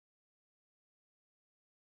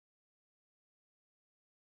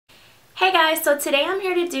Hey guys, so today I'm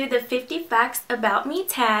here to do the 50 facts about me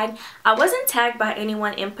tag. I wasn't tagged by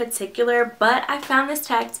anyone in particular, but I found this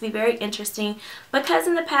tag to be very interesting because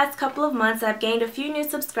in the past couple of months I've gained a few new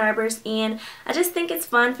subscribers and I just think it's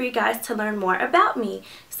fun for you guys to learn more about me.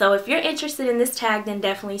 So if you're interested in this tag, then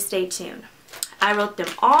definitely stay tuned. I wrote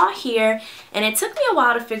them all here and it took me a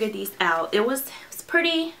while to figure these out. It was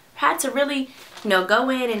pretty, had to really,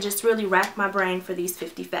 go in and just really rack my brain for these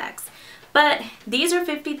 50 facts. But these are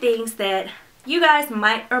 50 things that you guys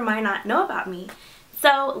might or might not know about me.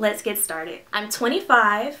 So let's get started. I'm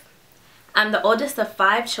 25. I'm the oldest of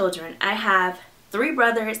 5 children. I have 3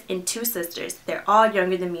 brothers and 2 sisters. They're all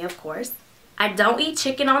younger than me, of course. I don't eat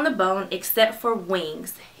chicken on the bone except for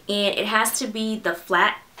wings. And it has to be the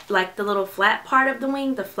flat, like the little flat part of the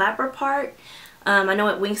wing, the flapper part. I know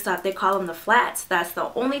at Wingstop they call them the flats. That's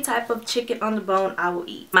the only type of chicken on the bone I will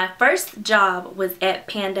eat. My first job was at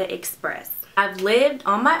Panda Express. I've lived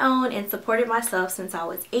on my own and supported myself since I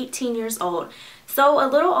was 18 years old. So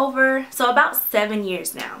about 7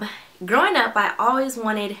 years now. Growing up, I always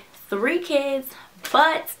wanted 3 kids,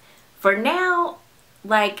 but for now,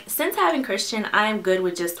 since having Christian, I am good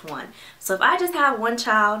with just 1. So if I just have 1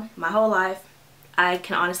 child my whole life, I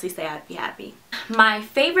can honestly say I'd be happy. My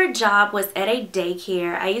favorite job was at a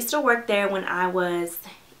daycare. I used to work there when I was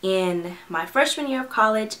in my freshman year of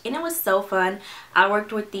college and it was so fun. I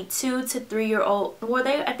worked with the 2 to 3 year old,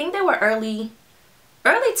 I think they were early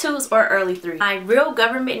 2s or early 3s. My real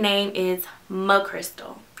government name is Mo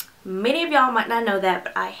Crystal. Many of y'all might not know that,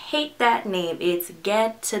 but I hate that name. It's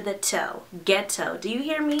Get to the Toe. Ghetto. Do you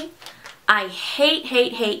hear me? I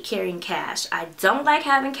hate carrying cash. I don't like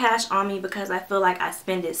having cash on me because I feel like I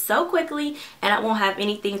spend it so quickly and I won't have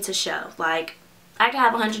anything to show. Like, I can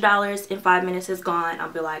have $100 in 5 minutes, it's gone. I'll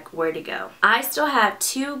be like, where'd it go? I still have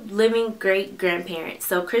 2 living great-grandparents.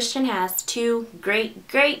 So Christian has 2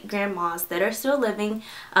 great-great-grandmas that are still living.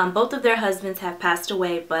 Both of their husbands have passed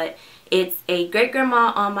away, but it's a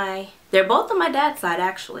great-grandma on they're both on my dad's side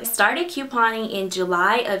actually. I started couponing in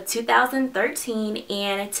July of 2013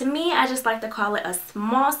 and to me I just like to call it a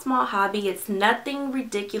small hobby. It's nothing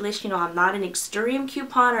ridiculous, I'm not an extreme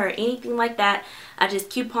couponer or anything like that. I just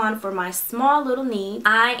coupon for my small little needs.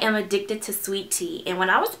 I am addicted to sweet tea and when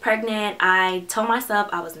I was pregnant I told myself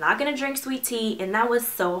I was not going to drink sweet tea and that was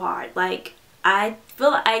so hard. Like I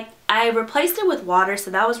replaced it with water,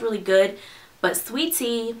 so that was really good, but sweet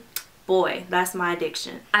tea, boy, that's my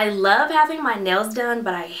addiction. I love having my nails done,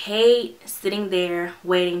 but I hate sitting there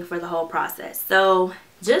waiting for the whole process. So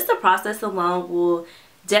just the process alone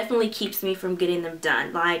definitely keeps me from getting them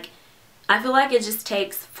done. Like, I feel like it just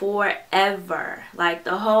takes forever. Like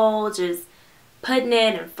the whole just putting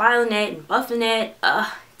it and filing it and buffing it,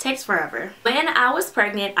 takes forever. When I was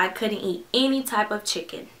pregnant, I couldn't eat any type of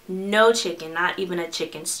chicken. No chicken, not even a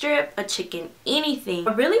chicken strip, a chicken anything.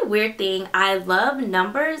 A really weird thing, I love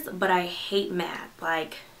numbers, but I hate math.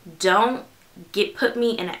 Like, don't put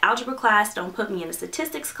me in an algebra class, don't put me in a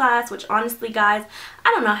statistics class, which honestly guys, I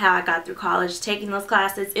don't know how I got through college taking those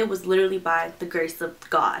classes. It was literally by the grace of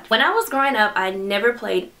God. When I was growing up, I never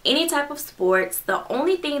played any type of sports. The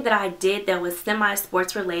only thing that I did that was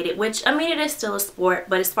semi-sports related, which I mean it is still a sport,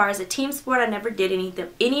 but as far as a team sport, I never did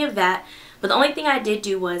any of that. But the only thing I did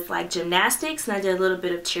do was like gymnastics and I did a little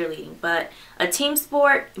bit of cheerleading. But a team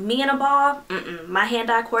sport, me and a ball, my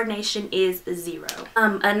hand-eye coordination is 0.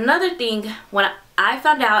 Another thing, when I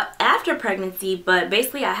found out after pregnancy, but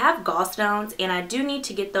basically I have gallstones and I do need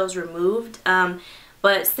to get those removed.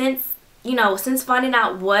 But since finding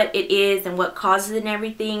out what it is and what causes it and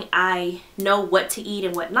everything, I know what to eat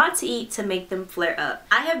and what not to eat to make them flare up.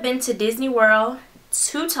 I have been to Disney World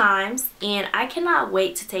 2 times and I cannot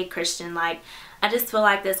wait to take Christian. Like, I just feel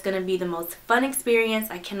like that's going to be the most fun experience.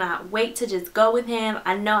 I cannot wait to just go with him.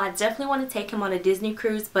 I know I definitely want to take him on a Disney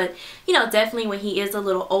cruise, but definitely when he is a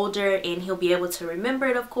little older and he'll be able to remember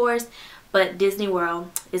it, of course. But Disney World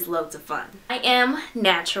is loads of fun. I am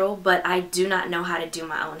natural, but I do not know how to do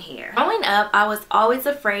my own hair. Growing up, I was always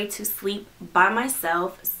afraid to sleep by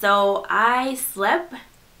myself, so I slept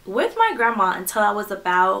with my grandma until I was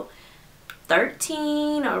about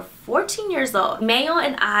 13 or 14 years old. I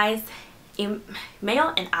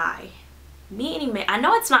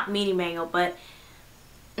know it's not me and Emmanuel, but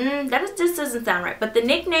that just doesn't sound right. But the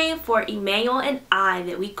nickname for Emmanuel and I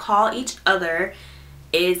that we call each other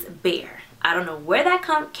is Bear. I don't know where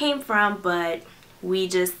that came from, but we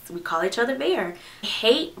call each other Bear. I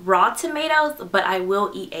hate raw tomatoes, but I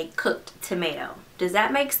will eat a cooked tomato. Does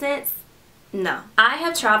that make sense? No. I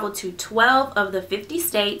have traveled to 12 of the 50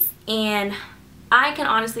 states and I can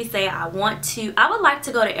honestly say I would like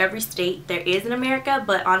to go to every state there is in America,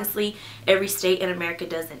 but honestly, every state in America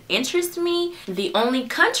doesn't interest me. The only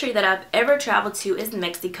country that I've ever traveled to is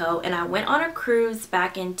Mexico, and I went on a cruise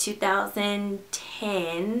back in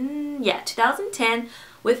 2010. Yeah, 2010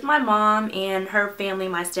 with my mom and her family,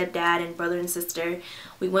 my stepdad and brother and sister.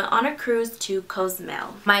 We went on a cruise to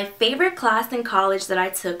Cozumel. My favorite class in college that I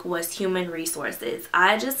took was human resources.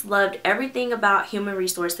 I just loved everything about human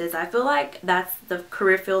resources. I feel like that's the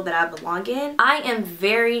career field that I belong in. I am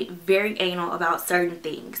very, very anal about certain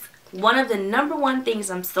things. One of the #1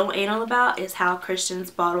 things I'm so anal about is how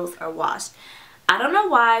Christians' bottles are washed. I don't know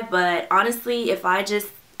why, but honestly, if I just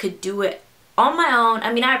could do it on my own,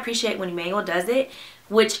 I mean, I appreciate when Emmanuel does it,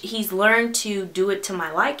 which he's learned to do it to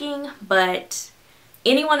my liking, but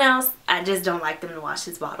anyone else, I just don't like them to wash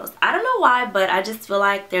his bottles. I don't know why, but I just feel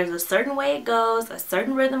like there's a certain way it goes, a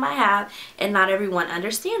certain rhythm I have, and not everyone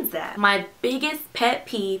understands that. My biggest pet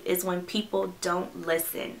peeve is when people don't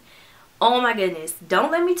listen. Oh my goodness,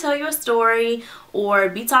 don't let me tell you a story or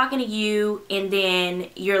be talking to you and then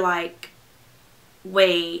you're like,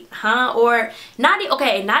 wait, huh? Or not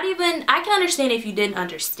even, I can understand if you didn't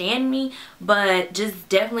understand me, but just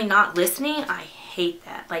definitely not listening, I hate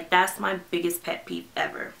that. Like, that's my biggest pet peeve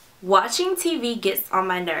ever. Watching TV gets on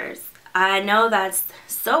my nerves. I know that's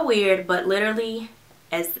so weird, but literally,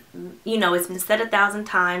 as you know, it's been said 1,000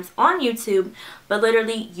 times on YouTube, but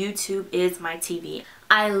literally YouTube is my TV.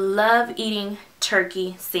 I love eating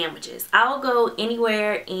turkey sandwiches. I'll go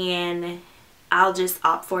anywhere and I'll just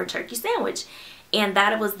opt for a turkey sandwich. And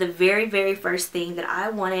that was the very, very first thing that I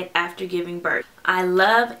wanted after giving birth. I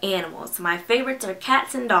love animals. My favorites are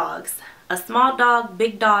cats and dogs. A small dog,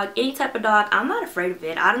 big dog, any type of dog, I'm not afraid of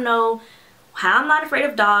it. I don't know how I'm not afraid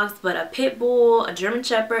of dogs, but a pit bull, a German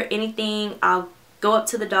shepherd, anything, I'll go up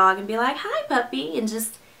to the dog and be like, hi puppy, and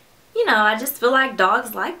just, you know, I just feel like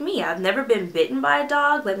dogs like me. I've never been bitten by a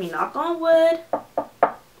dog, let me knock on wood.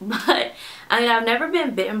 But, I mean, I've never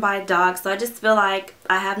been bitten by a dog, so I just feel like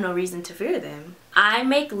I have no reason to fear them. I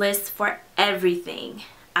make lists for everything.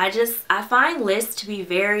 I find lists to be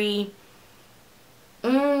very,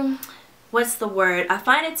 what's the word? I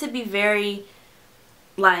find it to be very,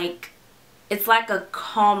 like, it's like a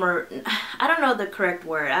calmer, I don't know the correct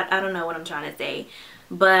word. I don't know what I'm trying to say.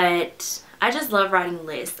 But I just love writing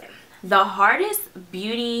lists. The hardest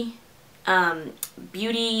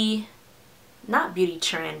not beauty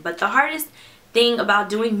trend, but the hardest thing about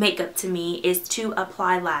doing makeup to me is to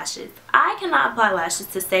apply lashes. I cannot apply lashes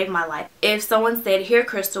to save my life. If someone said, here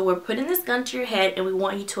Crystal, we're putting this gun to your head and we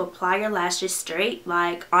want you to apply your lashes straight,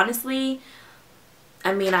 like, honestly,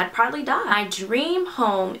 I mean, I'd probably die. My dream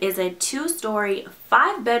home is a 2-story,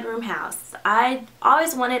 5-bedroom house. I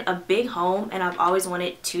always wanted a big home and I've always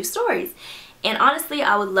wanted 2 stories. And honestly,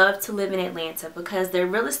 I would love to live in Atlanta because their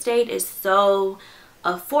real estate is so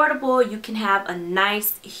affordable. You can have a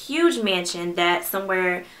nice huge mansion that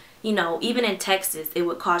somewhere, you know, even in Texas it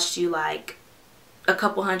would cost you like a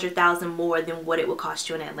couple $100,000 more than what it would cost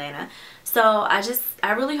you in Atlanta. So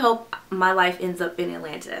I really hope my life ends up in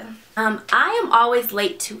Atlanta. I am always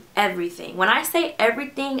late to everything. When I say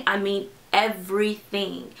everything, I mean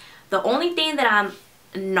everything. The only thing that I'm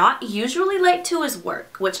not usually late to is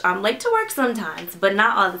work, which I'm late to work sometimes, but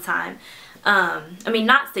not all the time. I mean,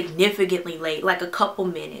 not significantly late, like a couple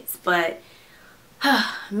minutes, but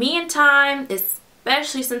me and time,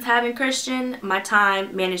 especially since having Christian, my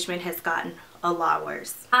time management has gotten a lot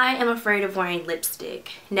worse. I am afraid of wearing lipstick.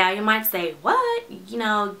 Now you might say, what? You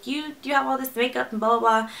know, you have all this makeup and blah, blah,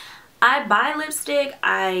 blah. I buy lipstick,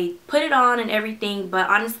 I put it on and everything, but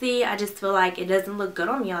honestly, I just feel like it doesn't look good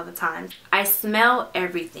on me all the time. I smell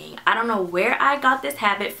everything. I don't know where I got this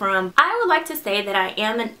habit from. I would like to say that I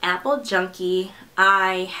am an Apple junkie.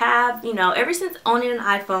 I have, you know, ever since owning an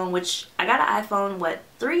iPhone, which I got an iPhone, what,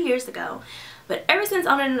 3 years ago. But ever since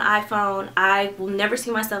owning an iPhone, I will never see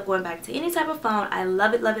myself going back to any type of phone. I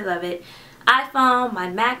love it, love it, love it. iPhone, my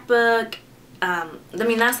MacBook. I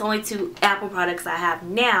mean, that's the only 2 Apple products I have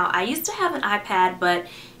now. I used to have an iPad, but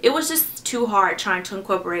it was just too hard trying to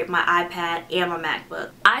incorporate my iPad and my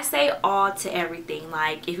MacBook. I say aw to everything.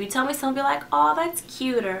 Like, if you tell me something, be like, oh, that's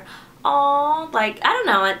cute, or aw, like, I don't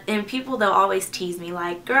know. And people, they'll always tease me,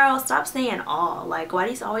 like, girl, stop saying aw. Like, why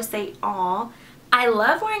do you always say aw? I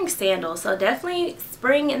love wearing sandals, so definitely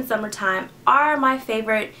spring and summertime are my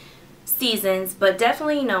favorite seasons, but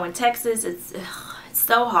definitely, you know, in Texas, it's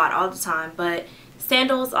so hot all the time, but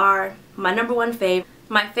sandals are my #1 fave.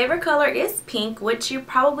 My favorite color is pink, which you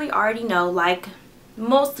probably already know, like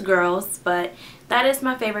most girls, but that is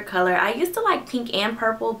my favorite color. I used to like pink and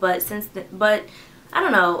purple, but I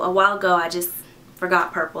don't know, a while ago I just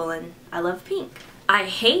forgot purple and I love pink. I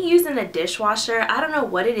hate using a dishwasher. I don't know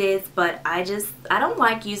what it is, but I don't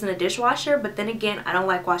like using a dishwasher, but then again, I don't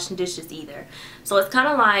like washing dishes either. So it's kind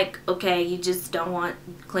of like, okay, you just don't want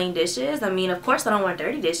clean dishes. I mean, of course I don't want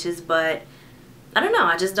dirty dishes, but I don't know,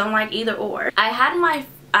 I just don't like either or. I had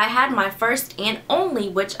my first and only,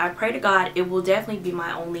 which I pray to God it will definitely be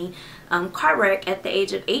my only, car wreck at the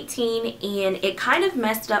age of 18, and it kind of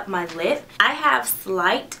messed up my lip. I have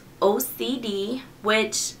slight OCD,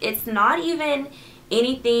 which it's not even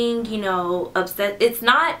anything, you know, upset. It's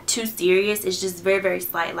not too serious. It's just very, very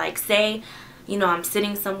slight. Like, say, you know, I'm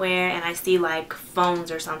sitting somewhere and I see like phones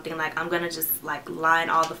or something, like I'm gonna just like line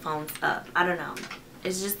all the phones up. I don't know.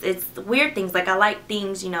 It's weird things. Like, I like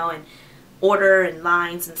things, you know, in order and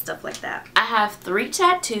lines and stuff like that. I have 3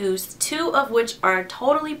 tattoos, 2 of which are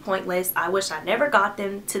totally pointless. I wish I never got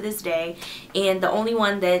them to this day, and the only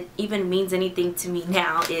one that even means anything to me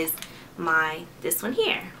now is this one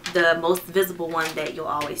here, the most visible one that you'll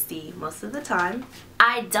always see most of the time.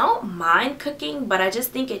 I don't mind cooking, but I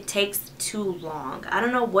just think it takes too long. I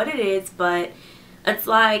don't know what it is, but it's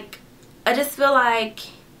like, I just feel like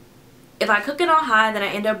if I cook it on high, then I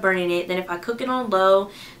end up burning it. Then if I cook it on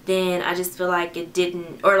low, then I just feel like it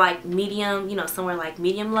didn't, or like medium, you know, somewhere like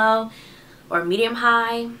medium low or medium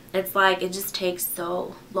high. It's like it just takes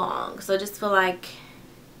so long. So I just feel like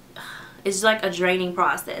it's like a draining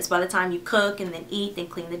process. By the time you cook and then eat and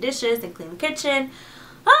clean the dishes and clean the kitchen,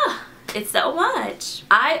 it's so much.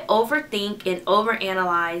 I overthink and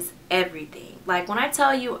overanalyze everything. Like, when I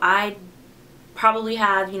tell you I probably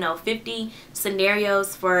have, you know, 50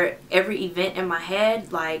 scenarios for every event in my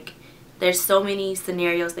head. Like, there's so many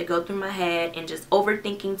scenarios that go through my head, and just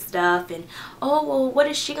overthinking stuff, and oh, well, what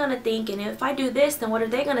is she gonna think, and if I do this, then what are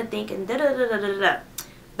they gonna think, and da da da da da da.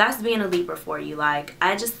 That's being a Libra for you. Like,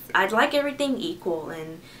 I like everything equal,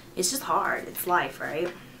 and it's just hard. It's life, right?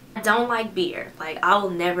 I don't like beer. Like, I will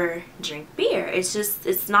never drink beer. It's just,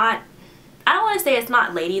 it's not, I don't want to say it's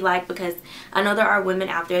not ladylike, because I know there are women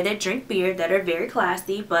out there that drink beer that are very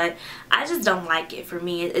classy, but I just don't like it. For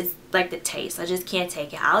me, it's like the taste. I just can't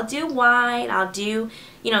take it. I'll do wine. I'll do,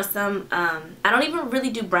 you know, some, I don't even really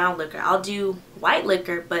do brown liquor. I'll do white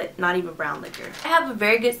liquor, but not even brown liquor. I have a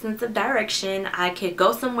very good sense of direction. I could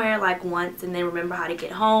go somewhere like once and then remember how to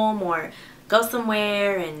get home, or go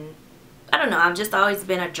somewhere and I don't know, I've just always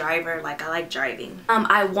been a driver. Like, I like driving.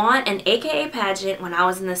 I won an AKA pageant when I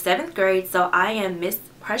was in the 7th grade, so I am Miss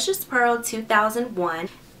Precious Pearl 2001.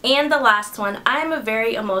 And the last one, I am a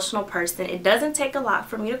very emotional person. It doesn't take a lot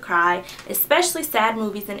for me to cry, especially sad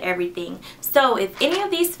movies and everything. So if any of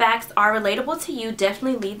these facts are relatable to you,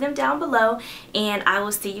 definitely leave them down below, and I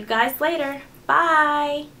will see you guys later.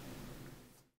 Bye!